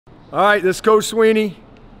All right, this is Coach Sweeney.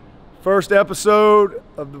 First episode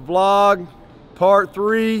of the vlog, part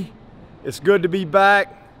 3. It's good to be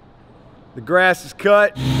back. The grass is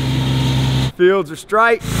cut, fields are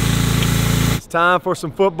striped. It's time for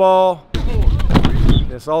some football.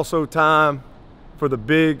 It's also time for the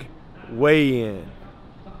big weigh-in.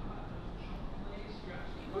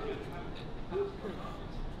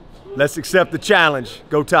 Let's accept the challenge.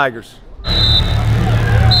 Go Tigers.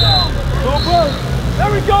 There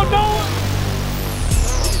we go, Noah!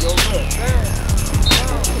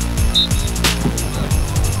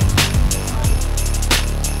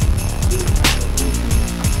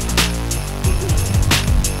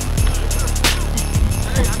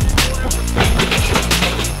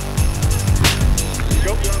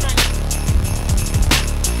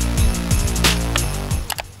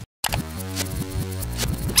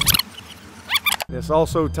 It's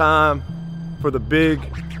also time for the big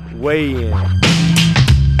weigh-in.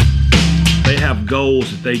 They have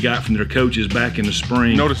goals that they got from their coaches back in the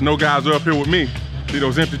spring. Notice no guys are up here with me. See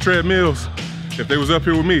those empty treadmills? If they was up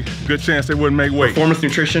here with me, good chance they wouldn't make weight. Performance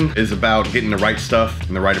nutrition is about getting the right stuff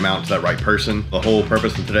and the right amount to that right person. The whole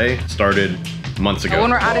purpose of today started months ago. When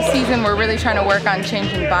we're out of season, we're really trying to work on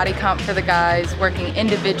changing body comp for the guys, working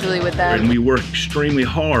individually with them. And we work extremely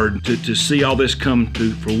hard to see all this come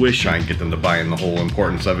to fruition. Try and get them to buy in the whole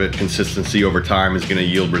importance of it. Consistency over time is going to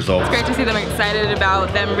yield results. It's great to see them excited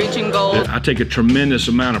about them reaching goals. I take a tremendous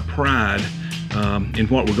amount of pride in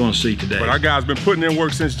what we're going to see today. But our guys been putting in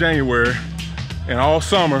work since January and all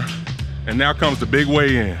summer, and now comes the big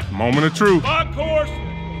weigh-in. Moment of truth. On course,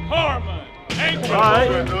 Harmon. All right.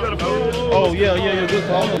 Oh, yeah, good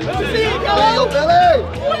call. Let me see it go, Billy!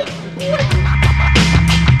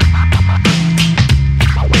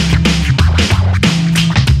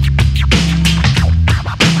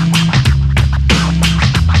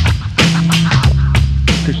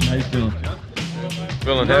 Christian, how you feeling?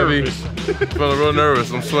 Feeling heavy. Feeling real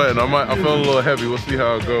nervous. I'm sweating. I'm feeling a little heavy. We'll see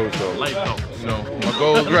how it goes. So, you know, my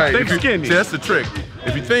goal is right. See, that's the trick.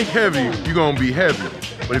 If you think heavy, you're gonna be heavy.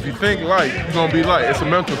 But if you think light, you're gonna be light. It's a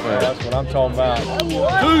mental thing. That's what I'm talking about.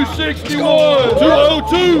 261,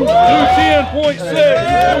 202, 210.6,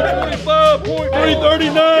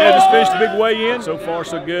 225.339. Yeah, just finished the big weigh-in. So far,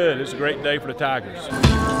 so good. It's a great day for the Tigers.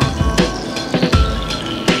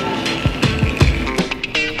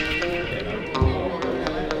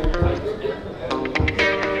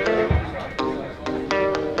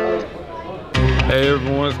 Hey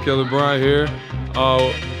everyone, it's Kelly Bryant here.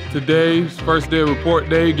 Today's first day of report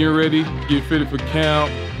day, getting ready, get fitted for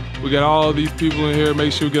camp. We got all these people in here,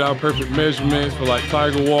 make sure we get our perfect measurements for like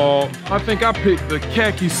Tiger Wall. I think I picked the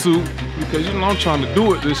khaki suit because you know I'm trying to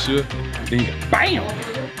do it this year. Bam!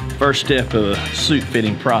 First step of the suit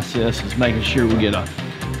fitting process is making sure we get a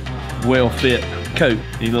well-fit coat.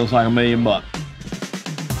 He looks like $1 million bucks.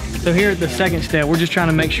 So here at the second step, we're just trying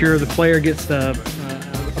to make sure the player gets a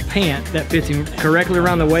pant that fits him correctly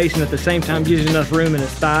around the waist and at the same time gives him enough room in his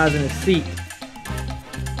thighs and his seat.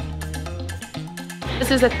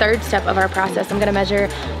 This is the third step of our process. I'm gonna measure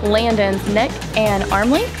Landon's neck and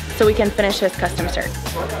arm length so we can finish his custom shirt.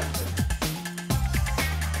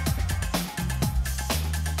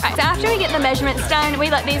 Alright, so after we get the measurements done, we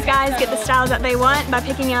let these guys get the styles that they want by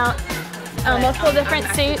picking out multiple different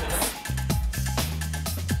suits.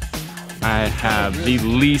 I have the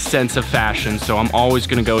least sense of fashion, so I'm always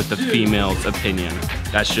gonna go with the female's opinion.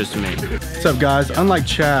 That's just me. What's up, guys? Unlike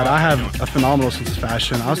Chad, I have a phenomenal sense of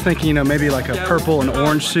fashion. I was thinking, you know, maybe like a purple and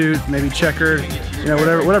orange suit, maybe checkered, you know,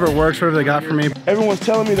 whatever works, whatever they got for me. Everyone's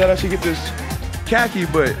telling me that I should get this khaki,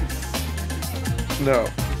 but no.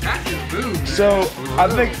 So I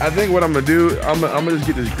think what I'm gonna do, I'm gonna just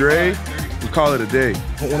get this gray and call it a day.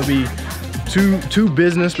 I don't want to be too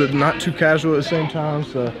business, but not too casual at the same time.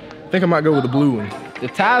 So I think I might go with the blue one. The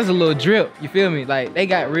ties a little drip, you feel me? Like they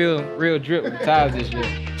got real drip with the ties this year.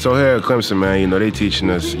 So here at Clemson, man, you know, they teaching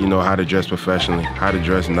us, you know, how to dress professionally, how to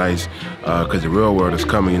dress nice, because the real world is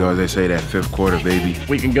coming, you know, as they say, that 5th quarter, baby.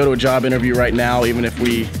 We can go to a job interview right now, even if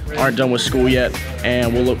we aren't done with school yet,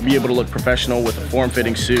 and we'll be able to look professional with a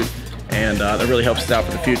form-fitting suit. And that really helps us out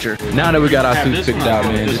for the future. Now that we got our suits picked out,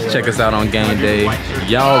 man, just check us out on game day.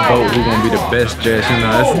 Y'all vote who's gonna be the best dressed. You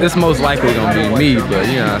know, it's most likely gonna be me, but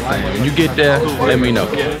you know what I'm saying. When you get there, let me know.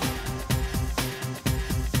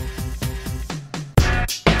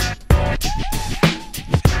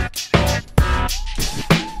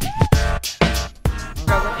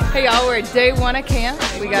 Hey y'all, we're at day 1 of camp.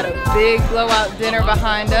 We got a big blowout dinner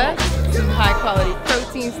behind us. Some high quality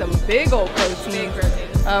protein, some big old protein.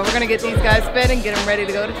 We're gonna get these guys fed and get them ready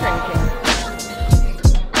to go to training camp.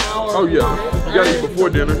 Oh yeah, you gotta eat before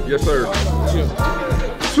dinner, yes sir.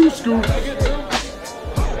 2 Scoop.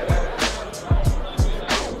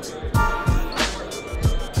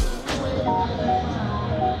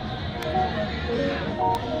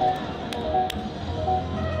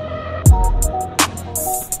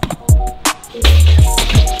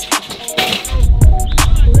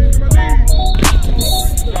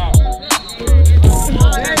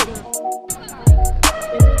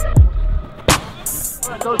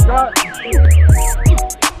 Coach Scott.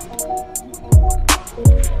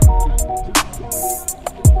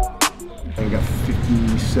 We got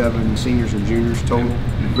 57 seniors and juniors total.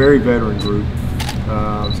 Very veteran group.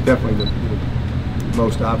 It's definitely the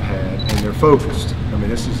most I've had, and they're focused. I mean,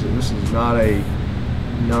 this is not a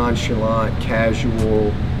nonchalant,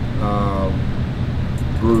 casual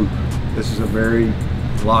group. This is a very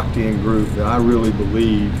locked-in group that I really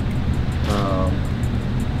believe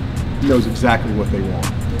knows exactly what they want.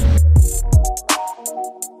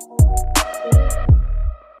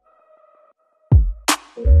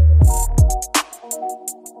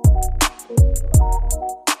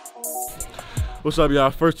 What's up, y'all?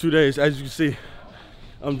 First 2 days, as you can see,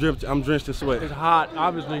 I'm drenched in sweat. It's hot,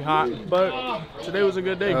 obviously hot, but today was a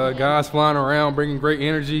good day. Guys flying around, bringing great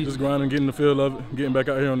energy. Just grinding, getting the feel of it, getting back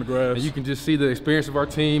out here on the grass. And you can just see the experience of our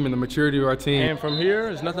team and the maturity of our team. And from here,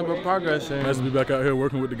 it's nothing but progress. And nice to be back out here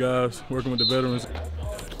working with the guys, working with the veterans.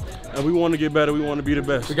 And we want to get better. We want to be the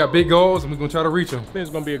best. We got big goals, and we're going to try to reach them. I think it's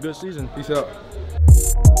going to be a good season. Peace out.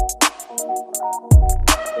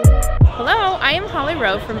 Hello, I am Holly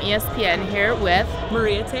Rowe from ESPN here with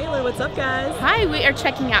Maria Taylor. What's up, guys? Hi, we are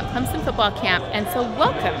checking out Clemson Football Camp, and so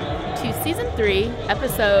welcome to Season 3,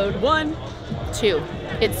 Episode 2.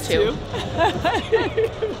 It's 2.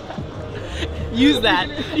 Use that.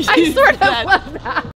 I sort of love that.